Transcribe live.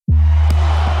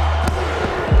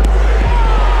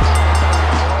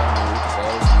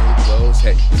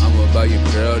buy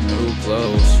your girl new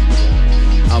clothes.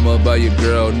 I'ma buy your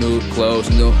girl new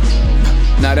clothes, new.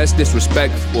 Now that's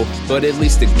disrespectful, but at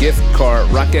least a gift card.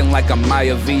 Rockin' like I'm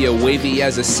Maya Villa, wavy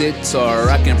as a sitar.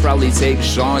 I can probably take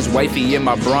Sean's wifey in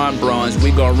my bronze. We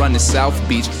gon' run to South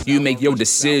Beach, you make your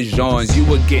decisions. You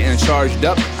were getting charged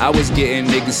up, I was getting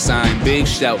niggas signed. Big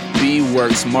shout,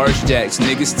 B-Works, Marsh Jacks,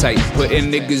 niggas tight,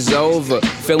 putting niggas over.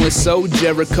 Feeling so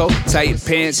Jericho, tight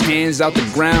pants, hands out the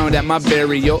ground at my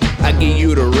burial. I give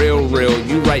you the real,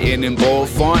 you writing in bold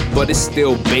font, but it's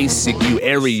still basic, you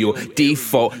Arial.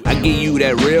 Default, I give you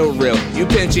that real. You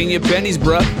pinching your pennies,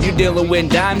 bruh. You dealing with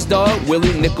dimes, dog.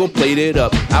 Willie Nickel played it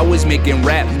up. I was making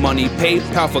rap money,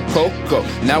 PayPal for Coco.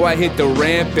 Now I hit the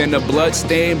ramp in a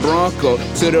bloodstained Bronco.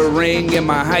 To the ring in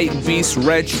my hype beast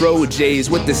retro J's,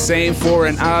 with the same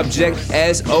foreign object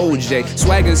as OJ.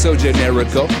 Swaggin' so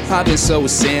generico, poppin' so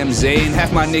Sam Zayn.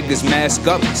 Half my niggas mask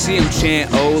up, see him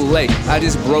chant Olay. I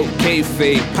just broke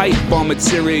kayfabe, pipe on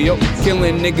material.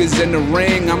 Killing niggas in the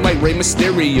ring, I'm like Rey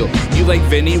Mysterio. You like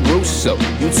Vinny Russo,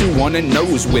 you two want a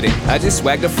nose with it. I just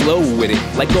swag the flow with it,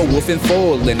 like a wolf in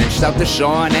full linen. Shout to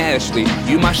Sean Ashley,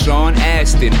 you my Sean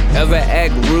Astin. Ever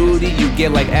act rudy, you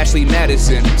get like Ashley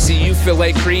Madison. See, you feel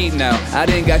like Creed now, I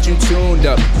done got you tuned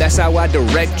up. That's how I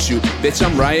direct you, bitch,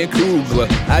 I'm Ryan Coogler.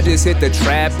 I just hit the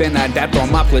trap and I dapped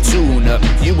on my platoon up.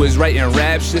 You was writing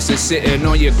raps just sitting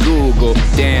on your Google.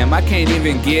 Damn, I can't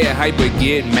even get hype or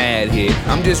get mad here.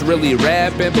 I'm just really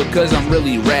rapping because I'm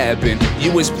really rapping.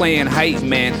 You was playing hype,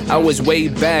 man, I was way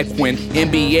back when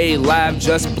NBA Live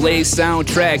Just Blaze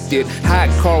soundtracked it. Hot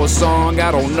Carl song,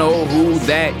 I don't know who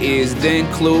that is.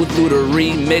 Then Clue through the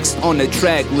remix on the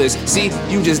track list. See,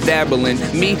 you just dabbling,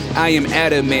 me, I am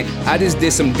adamant. I just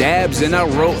did some dabs and I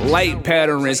wrote light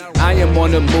patterns. I am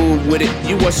on the move with it,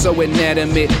 you are so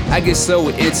inanimate. I get so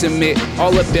intimate,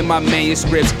 all up in my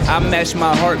manuscripts. I match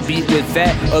my heartbeat with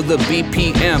that of the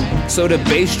BPM. So the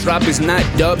bass drop is not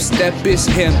dubstep, it's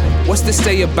him. What's to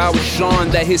say about Sean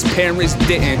that his parents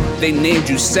didn't? They named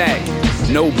you Sack,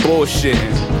 no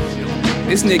bullshitting.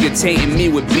 This nigga tainting me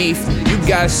with beef. You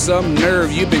got some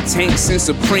nerve, you been tainted since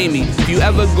Supreme. If you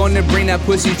ever gonna bring that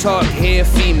pussy talk, here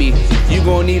feed me. You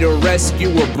gon' need a rescue,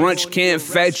 a brunch can't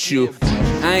fetch you.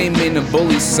 I ain't mean to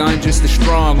bully, son, just a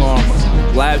strong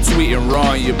armor. Live tweeting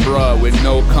raw on your bra with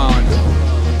no condom.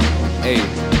 Hey.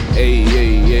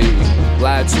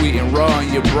 Live tweeting raw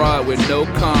on your bra with no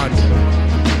condom.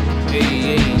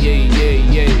 Hey.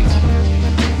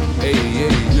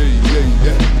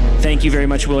 Thank you very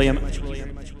much, William.